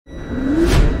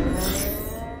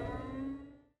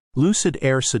Lucid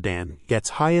Air Sedan gets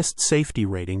highest safety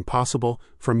rating possible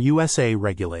from USA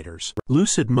regulators.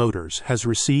 Lucid Motors has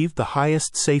received the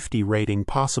highest safety rating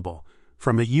possible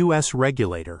from a U.S.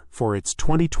 regulator for its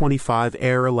 2025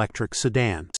 Air electric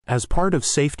sedan, as part of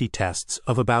safety tests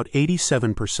of about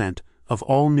 87% of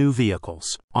all new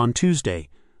vehicles. On Tuesday,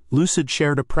 Lucid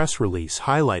shared a press release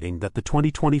highlighting that the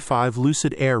 2025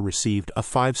 Lucid Air received a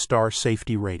 5-star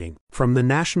safety rating from the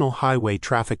National Highway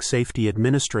Traffic Safety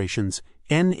Administration's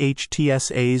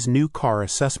NHTSA's New Car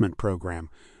Assessment Program,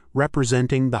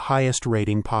 representing the highest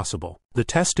rating possible. The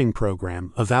testing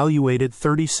program evaluated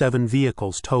 37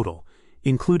 vehicles total,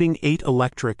 including 8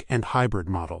 electric and hybrid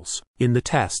models. In the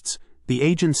tests, the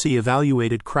agency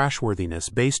evaluated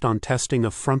crashworthiness based on testing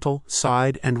of frontal,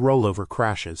 side, and rollover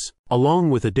crashes, along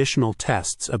with additional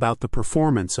tests about the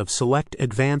performance of select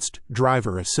advanced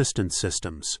driver assistance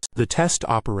systems. The test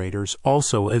operators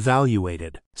also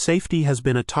evaluated. Safety has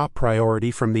been a top priority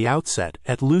from the outset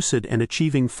at Lucid, and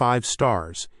achieving 5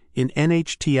 stars in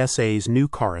NHTSA's New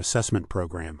Car Assessment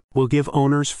Program will give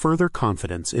owners further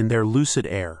confidence in their Lucid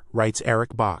Air, writes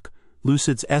Eric Bach,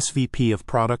 Lucid's SVP of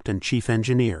Product and Chief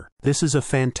Engineer. This is a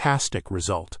fantastic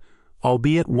result,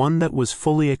 albeit one that was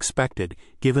fully expected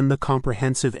given the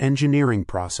comprehensive engineering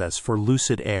process for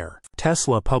Lucid Air.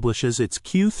 Tesla publishes its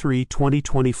Q3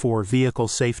 2024 vehicle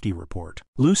safety report.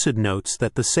 Lucid notes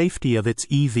that the safety of its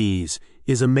EVs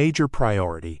is a major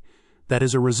priority, that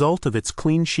is a result of its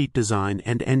clean sheet design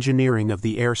and engineering of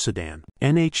the Air sedan.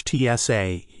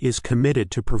 NHTSA is committed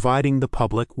to providing the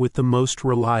public with the most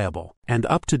reliable and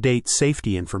up-to-date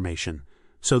safety information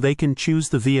so they can choose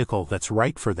the vehicle that's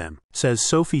right for them, says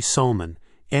Sophie Sulman,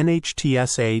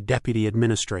 NHTSA Deputy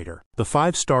Administrator. The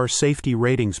 5-star safety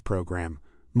ratings program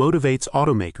motivates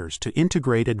automakers to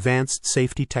integrate advanced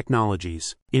safety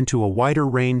technologies into a wider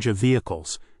range of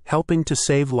vehicles, helping to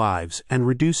save lives and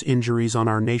reduce injuries on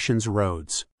our nation's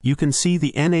roads. You can see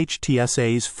the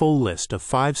NHTSA's full list of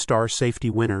 5-star safety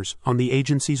winners on the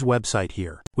agency's website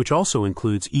here, which also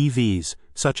includes EVs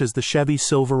such as the Chevy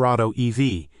Silverado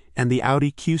EV and the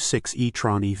Audi Q6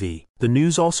 e-tron EV. The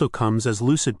news also comes as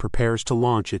Lucid prepares to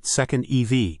launch its second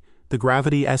EV, the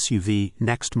Gravity SUV,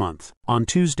 next month. On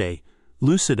Tuesday,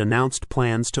 Lucid announced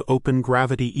plans to open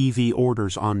Gravity EV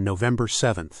orders on November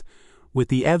 7th, with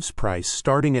the EV's price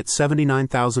starting at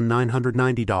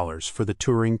 $79,990 for the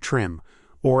Touring trim,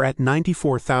 or at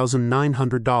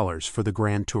 $94,900 for the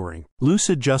Grand Touring.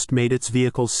 Lucid just made its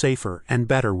vehicles safer and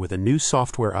better with a new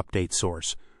software update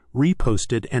source,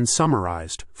 reposted and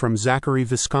summarized from Zachary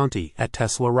Visconti at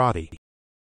teslarati.